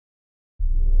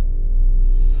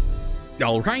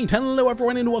Alright, hello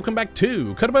everyone and welcome back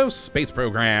to Kottabos Space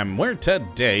Program, where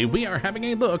today we are having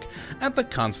a look at the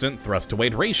Constant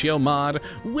Thrust-to-Weight Ratio mod,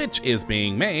 which is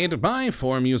being made by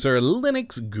forum user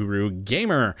Linux Guru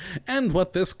Gamer. And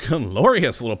what this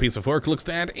glorious little piece of work looks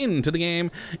to add into the game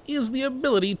is the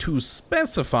ability to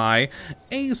specify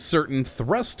a certain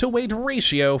thrust-to-weight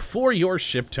ratio for your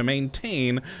ship to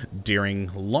maintain during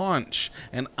launch.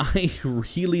 And I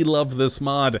really love this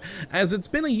mod, as it's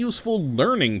been a useful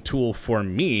learning tool for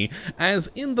me,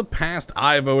 as in the past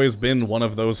I've always been one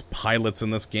of those pilots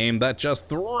in this game that just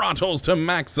throttles to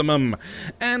maximum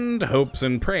and hopes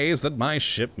and prays that my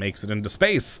ship makes it into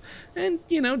space. And,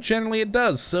 you know, generally it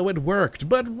does, so it worked.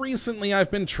 But recently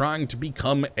I've been trying to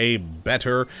become a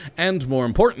better and, more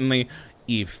importantly,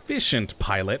 efficient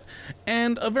pilot,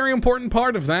 and a very important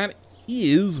part of that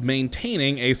is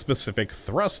maintaining a specific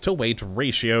thrust-to-weight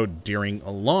ratio during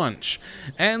a launch.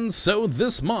 And so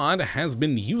this mod has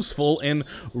been useful in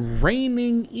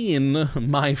reining in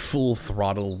my full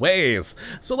throttle ways.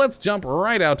 So let's jump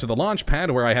right out to the launch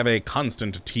pad, where I have a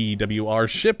Constant TWR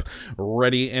ship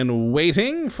ready and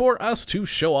waiting for us to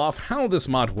show off how this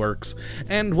mod works.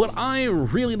 And what I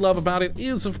really love about it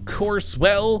is, of course,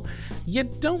 well, you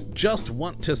don't just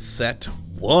want to set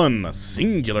one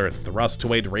singular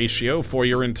thrust-to-weight ratio for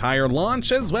your entire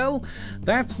launch as well.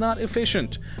 That's not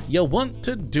efficient. You want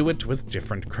to do it with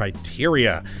different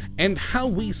criteria, and how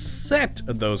we set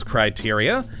those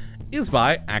criteria is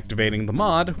by activating the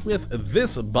mod with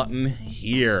this button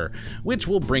here, which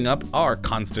will bring up our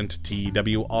Constant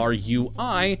TWR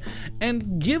UI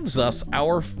and gives us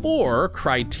our 4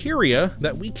 criteria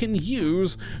that we can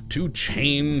use to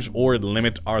change or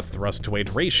limit our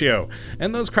thrust-to-weight ratio.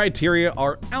 And those criteria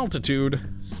are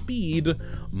altitude, speed,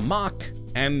 Mach,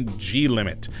 and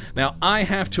G-limit. Now, I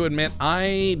have to admit,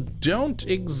 I don't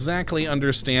exactly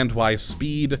understand why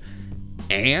speed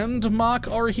and Mach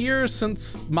are here,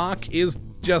 since Mach is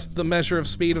just the measure of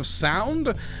speed of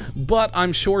sound, but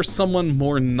I'm sure someone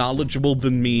more knowledgeable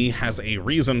than me has a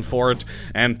reason for it,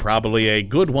 and probably a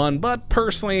good one. But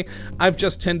personally, I've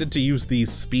just tended to use the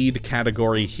speed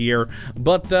category here.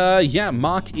 But yeah,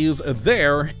 Mach is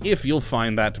there if you'll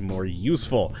find that more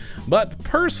useful. But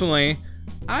personally,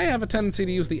 I have a tendency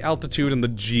to use the altitude and the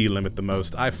G-limit the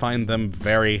most. I find them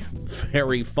very,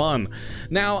 very fun.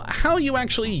 Now, how you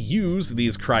actually use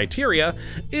these criteria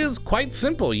is quite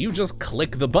simple. You just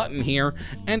click the button here,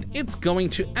 and it's going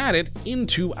to add it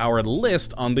into our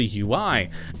list on the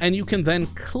UI. And you can then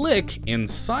click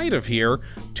inside of here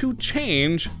to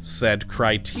change said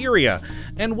criteria.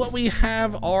 And what we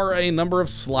have are a number of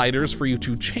sliders for you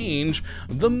to change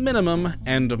the minimum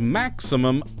and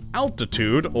maximum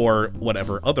altitude, or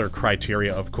whatever other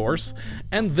criteria, of course,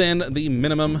 and then the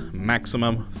minimum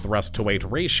maximum thrust-to-weight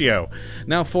ratio.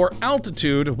 Now, for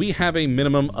altitude, we have a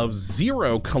minimum of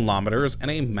 0 kilometers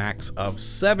and a max of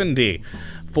 70.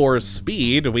 For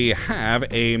speed, we have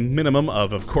a minimum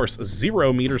of course,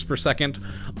 0 meters per second,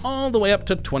 all the way up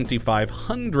to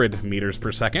 2,500 meters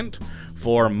per second.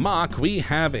 For Mach, we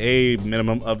have a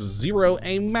minimum of 0,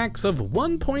 a max of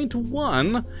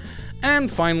 1.1,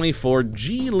 and finally, for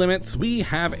G-limits, we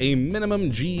have a minimum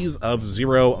G's of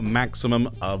 0, maximum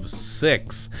of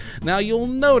 6. Now, you'll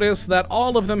notice that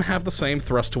all of them have the same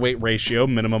thrust-to-weight ratio,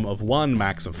 minimum of 1,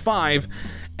 max of 5,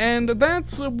 and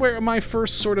that's where my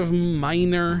first sort of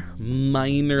minor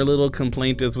little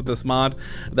complaint is with this mod,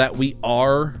 that we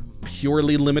are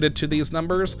purely limited to these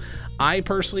numbers. I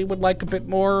personally would like a bit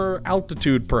more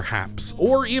altitude, perhaps,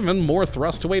 or even more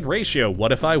thrust-to-weight ratio.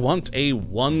 What if I want a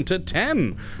 1 to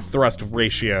 10 thrust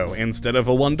ratio instead of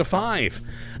a 1 to 5?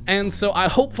 And so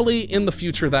hopefully in the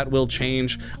future that will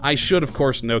change. I should, of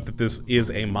course, note that this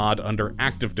is a mod under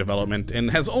active development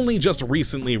and has only just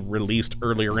recently released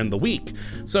earlier in the week.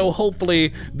 So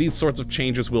hopefully these sorts of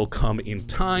changes will come in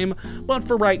time. But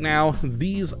for right now,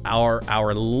 these are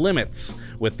our limits,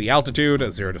 with the altitude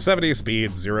 0 to 70,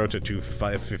 speed 0 to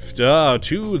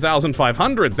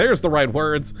 2,500, there's the right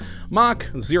words, Mach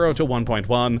 0 to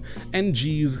 1.1, and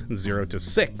G's 0 to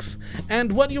 6.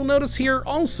 And what you'll notice here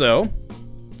also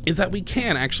is that we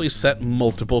can actually set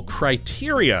multiple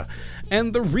criteria.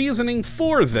 And the reasoning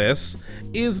for this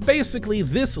is basically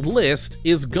this list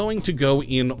is going to go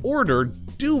in order,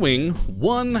 doing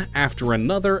one after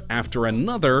another,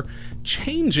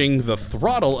 changing the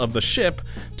throttle of the ship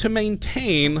to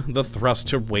maintain the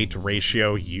thrust-to-weight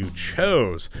ratio you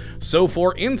chose. So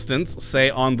for instance, say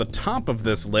on the top of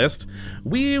this list,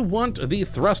 we want the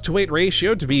thrust-to-weight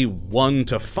ratio to be 1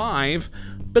 to 5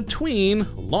 between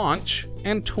launch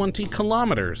and 20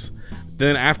 kilometers.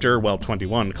 Then after, well,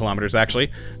 21 kilometers actually,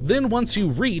 then once you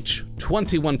reach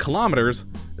 21 kilometers,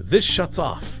 this shuts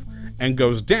off and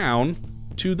goes down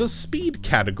to the speed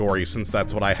category, since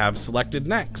that's what I have selected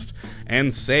next,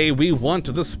 and say we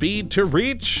want the speed to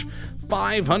reach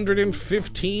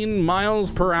 515 miles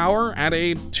per hour at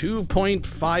a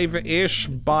 2.5-ish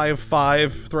by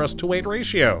 5 thrust to weight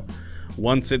ratio.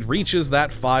 Once it reaches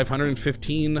that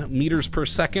 515 meters per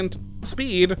second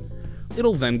speed,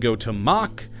 it'll then go to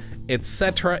Mach,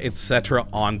 etc.,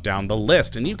 on down the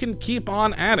list. And you can keep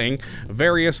on adding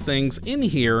various things in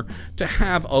here to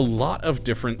have a lot of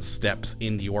different steps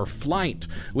in your flight,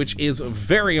 which is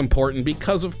very important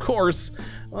because, of course,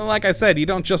 like I said, you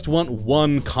don't just want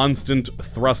one constant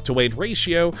thrust to weight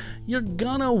ratio, you're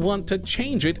gonna want to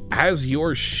change it as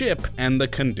your ship and the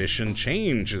condition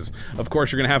changes. Of course,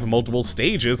 you're gonna have multiple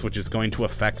stages, which is going to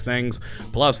affect things,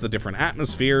 plus the different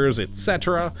atmospheres,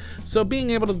 etc. So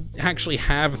being able to actually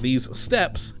have these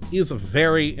steps is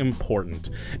very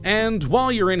important. And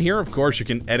while you're in here, of course, you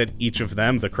can edit each of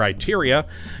them, the criteria.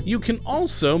 You can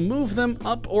also move them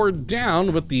up or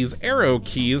down with these arrow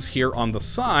keys here on the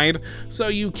side, so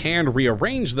you can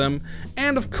rearrange them.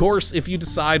 And of course, if you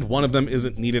decide one of them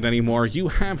isn't needed anymore, you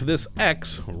have this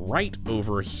X right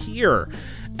over here.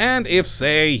 And if,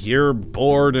 say, you're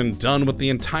bored and done with the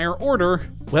entire order,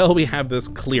 well, we have this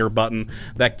clear button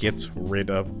that gets rid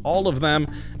of all of them.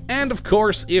 And of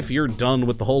course, if you're done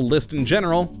with the whole list in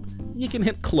general, you can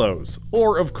hit close,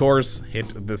 or of course,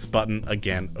 hit this button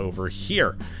again over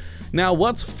here. Now,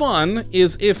 what's fun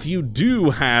is if you do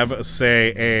have,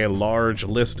 say, a large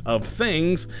list of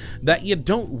things that you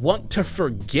don't want to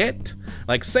forget,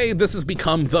 like say this has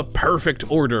become the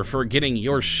perfect order for getting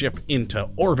your ship into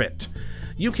orbit,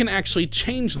 you can actually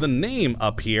change the name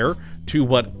up here to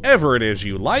whatever it is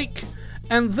you like,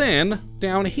 and then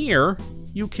down here,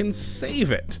 you can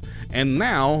save it. And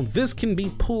now this can be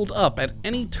pulled up at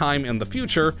any time in the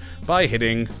future by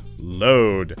hitting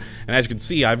load. And as you can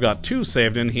see, I've got two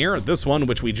saved in here. This one,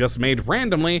 which we just made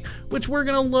randomly, which we're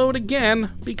gonna load again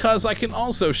because I can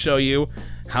also show you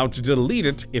how to delete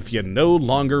it if you no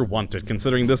longer want it.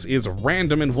 Considering this is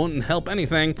random and wouldn't help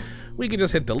anything, we can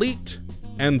just hit delete,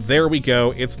 and there we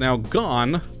go, it's now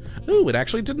gone. Ooh, it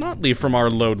actually did not leave from our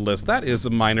load list. That is a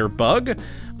minor bug.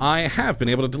 I have been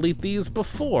able to delete these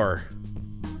before.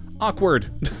 Awkward.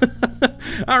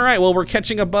 Alright, well, we're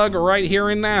catching a bug right here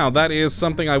and now. That is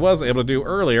something I was able to do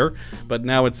earlier, but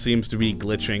now it seems to be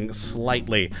glitching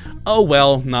slightly. Oh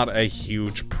well, not a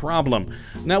huge problem.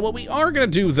 Now, what we are going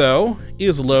to do, though,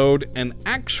 is load an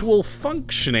actual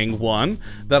functioning one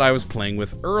that I was playing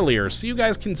with earlier, so you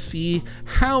guys can see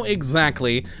how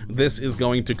exactly this is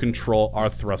going to control our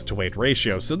thrust-to-weight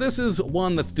ratio. So this is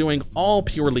one that's doing all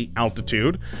purely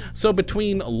altitude. So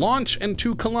between launch and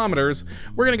 2 kilometers,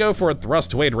 we're going to go for a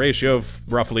thrust-to-weight ratio of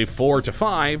roughly 4 to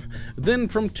 5, then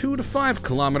from 2 to 5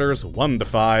 kilometers, 1 to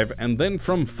 5, and then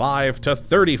from 5 to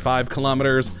 35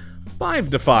 kilometers, 5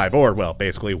 to 5, or, well,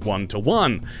 basically 1 to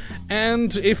 1.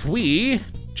 And if we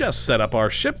just set up our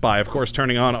ship by, of course,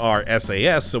 turning on our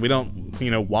SAS so we don't,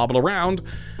 wobble around,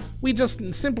 we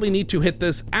just simply need to hit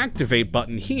this activate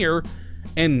button here.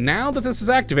 And now that this is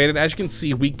activated, as you can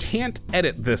see, we can't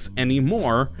edit this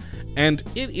anymore, and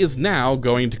it is now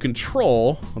going to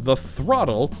control the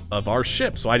throttle of our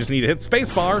ship. So I just need to hit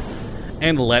spacebar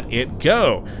and let it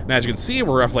go. Now, as you can see,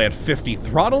 we're roughly at 50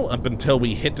 throttle up until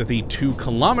we hit the 2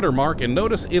 kilometer mark, and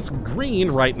notice it's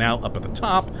green right now up at the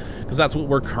top, because that's what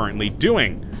we're currently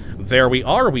doing. There we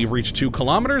are, we reached 2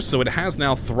 kilometers, so it has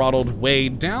now throttled way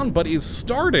down, but is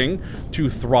starting to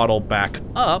throttle back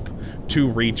up to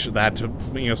reach that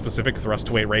specific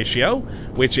thrust-to-weight ratio,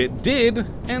 which it did,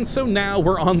 and so now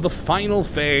we're on the final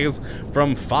phase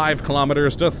from 5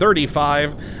 kilometers to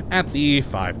 35 at the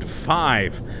 5 to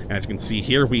 5. And as you can see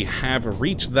here, we have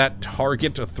reached that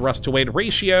target thrust-to-weight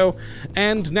ratio,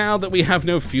 and now that we have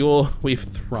no fuel, we've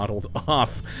throttled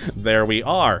off. There we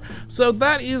are. So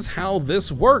that is how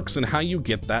this works and how you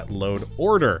get that load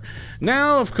order.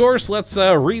 Now, of course, let's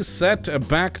reset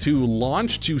back to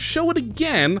launch to show it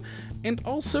again, and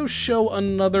also show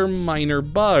another minor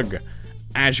bug.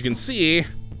 As you can see,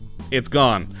 it's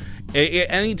gone.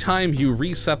 Anytime you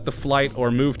reset the flight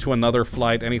or move to another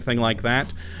flight, anything like that,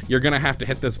 you're gonna have to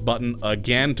hit this button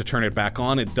again to turn it back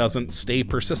on. It doesn't stay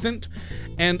persistent.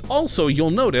 And also,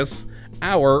 you'll notice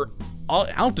our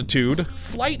altitude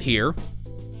flight here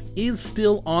is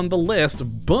still on the list,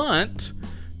 but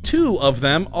 2 of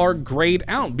them are grayed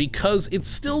out because it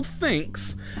still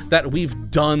thinks that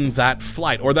we've done that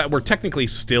flight, or that we're technically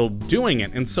still doing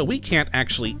it, and so we can't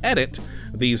actually edit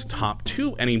these top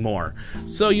 2 anymore.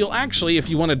 So you'll actually, if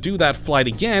you want to do that flight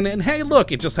again, and hey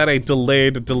look, it just had a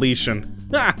delayed deletion.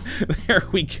 There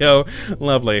we go.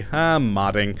 Lovely.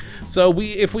 Modding. So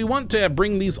if we want to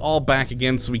bring these all back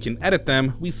again so we can edit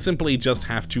them, we simply just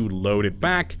have to load it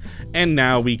back, and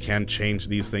now we can change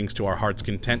these things to our heart's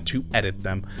content to edit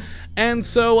them. And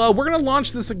so we're going to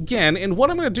launch this again, and what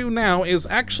I'm going to do now is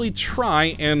actually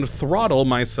try and throttle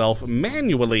myself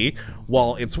manually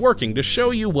while it's working to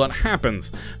show you what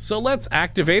happens. So let's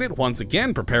activate it once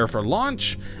again, prepare for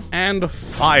launch, and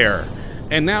fire.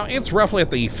 And now it's roughly at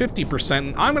the 50%,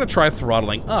 and I'm going to try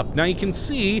throttling up. Now you can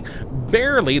see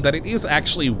barely that it is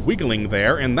actually wiggling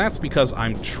there, and that's because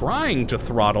I'm trying to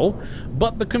throttle,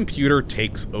 but the computer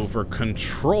takes over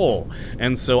control.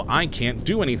 And so I can't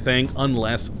do anything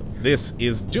unless this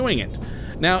is doing it.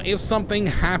 Now, if something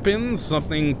happens,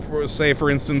 something, say for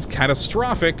instance,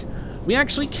 catastrophic, we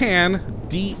actually can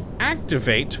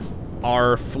deactivate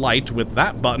our flight with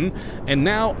that button, and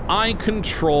now I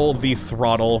control the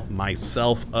throttle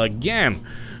myself again,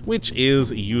 which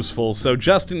is useful. So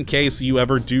just in case you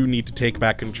ever do need to take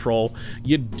back control,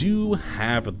 you do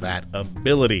have that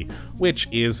ability, which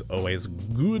is always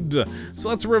good. So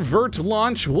let's revert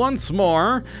launch once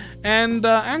more and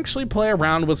actually play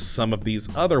around with some of these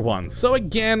other ones. So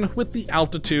again, with the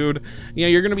altitude,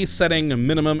 you're going to be setting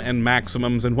minimum and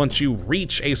maximums, and once you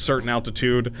reach a certain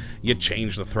altitude, you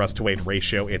change the thrust to weight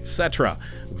ratio, etc.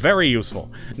 Very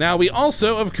useful. Now we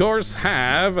also, of course,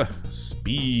 have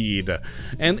speed,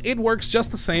 and it works just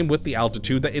the same with the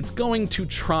altitude, that it's going to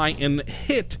try and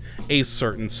hit a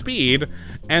certain speed,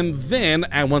 and then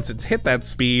once it's hit that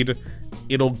speed,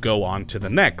 it'll go on to the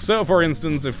next. So for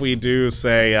instance, if we do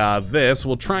say this,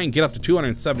 we'll try and get up to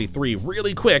 273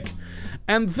 really quick,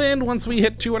 and then once we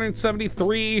hit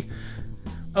 273,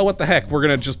 oh, what the heck, we're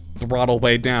gonna just throttle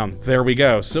way down. There we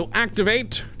go. So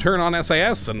activate, turn on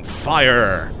SAS, and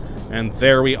fire. And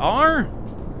there we are.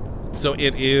 So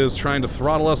it is trying to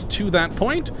throttle us to that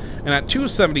point, and at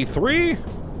 273,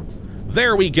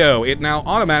 there we go. It now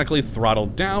automatically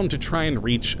throttled down to try and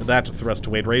reach that thrust to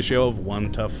weight ratio of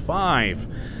 1:5.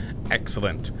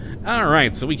 Excellent.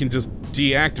 Alright, so we can just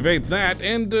deactivate that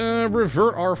and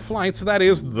revert our flight, so that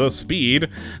is the speed.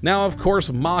 Now, of course,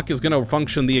 Mach is going to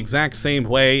function the exact same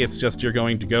way, it's just you're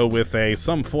going to go with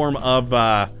some form of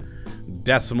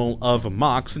decimal of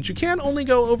Mach, since you can only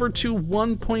go over to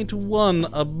 1.1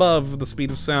 above the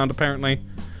speed of sound, apparently.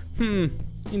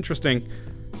 Interesting.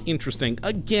 Interesting.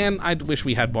 Again, I'd wish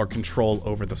we had more control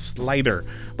over the slider.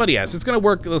 But yes, it's going to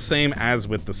work the same as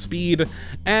with the speed.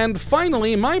 And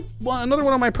finally, another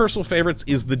one of my personal favorites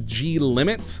is the G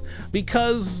limits,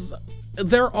 because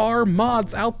there are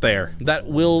mods out there that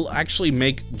will actually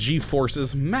make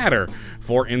G-forces matter.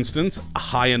 For instance,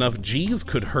 high enough Gs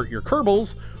could hurt your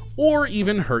Kerbals, or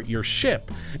even hurt your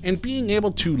ship. And being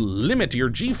able to limit your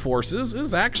G-forces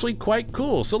is actually quite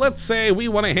cool. So let's say we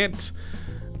want to hit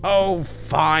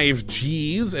 5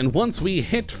 Gs, and once we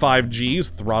hit 5 Gs,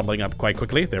 throttling up quite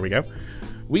quickly, there we go,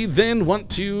 we then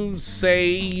want to,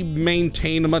 say,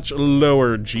 maintain a much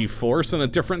lower G-force and a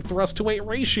different thrust-to-weight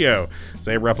ratio,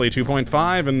 say roughly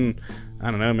 2.5 and,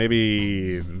 I don't know,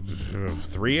 maybe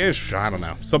 3-ish, I don't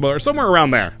know, somewhere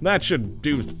around there. That should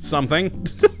do something.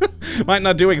 Might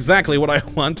not do exactly what I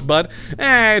want, but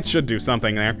it should do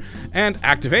something there. And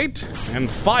activate, and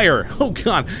fire. Oh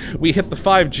god, we hit the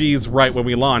 5 Gs right when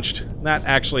we launched. That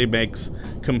actually makes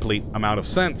complete amount of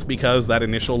sense, because that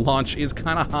initial launch is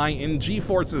kind of high in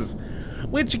G-forces.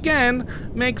 Which again,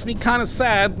 makes me kind of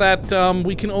sad that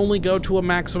we can only go to a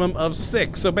maximum of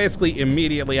 6. So basically,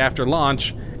 immediately after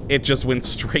launch, it just went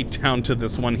straight down to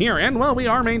this one here. And, well, we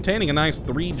are maintaining a nice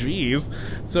 3 Gs,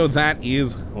 so that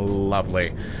is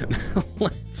lovely.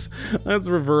 let's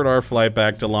revert our flight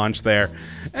back to launch there.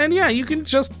 And yeah, you can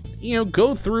just,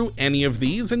 go through any of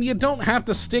these, and you don't have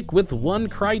to stick with one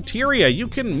criteria. You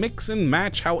can mix and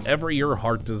match however your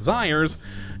heart desires,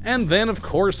 and then, of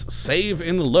course, save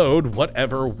and load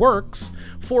whatever works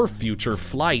for future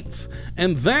flights.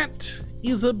 And that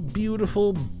is a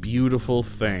beautiful, beautiful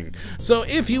thing. So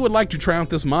if you would like to try out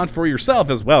this mod for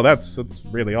yourself as well, that's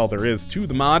really all there is to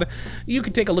the mod, you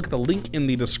can take a look at the link in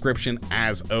the description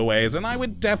as always, and I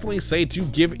would definitely say to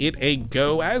give it a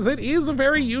go, as it is a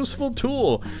very useful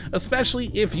tool, especially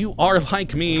if you are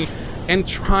like me and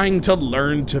trying to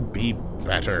learn to be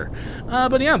better.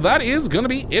 But yeah, that is gonna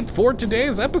be it for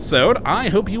today's episode. I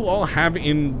hope you all have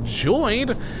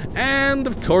enjoyed, and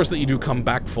of course that you do come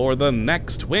back for the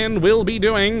next, when we'll be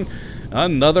doing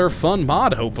another fun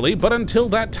mod, hopefully. But until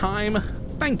that time,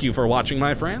 thank you for watching,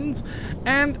 my friends,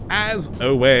 and as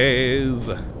always,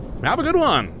 have a good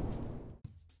one.